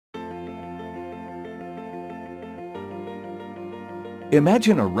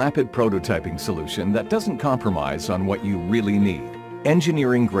Imagine a rapid prototyping solution that doesn't compromise on what you really need.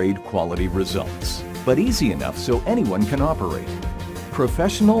 Engineering-grade quality results, but easy enough so anyone can operate.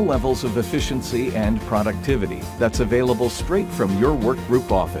 Professional levels of efficiency and productivity that's available straight from your workgroup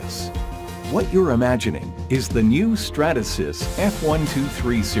office. What you're imagining is the new Stratasys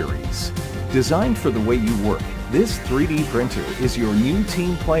F123 series. Designed for the way you work, this 3D printer is your new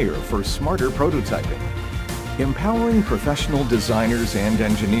team player for smarter prototyping. Empowering professional designers and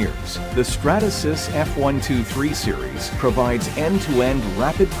engineers, the Stratasys F123 series provides end-to-end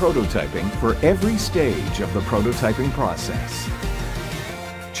rapid prototyping for every stage of the prototyping process.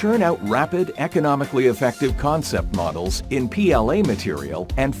 Churn out rapid, economically effective concept models in PLA material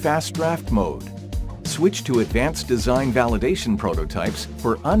and fast draft mode. Switch to advanced design validation prototypes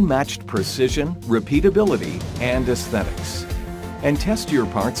for unmatched precision, repeatability, and aesthetics. And test your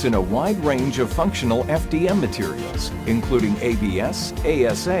parts in a wide range of functional FDM materials, including ABS,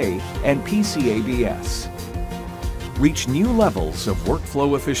 ASA, and PCABS. Reach new levels of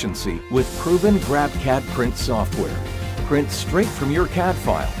workflow efficiency with proven GrabCAD print software. Print straight from your CAD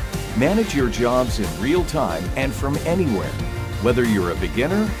file. Manage your jobs in real time and from anywhere, whether you're a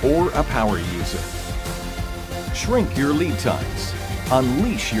beginner or a power user. Shrink your lead times.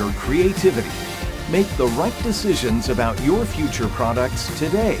 Unleash your creativity. Make the right decisions about your future products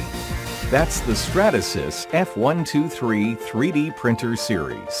today. That's the Stratasys F123 3D printer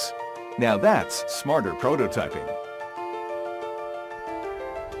series. Now that's smarter prototyping.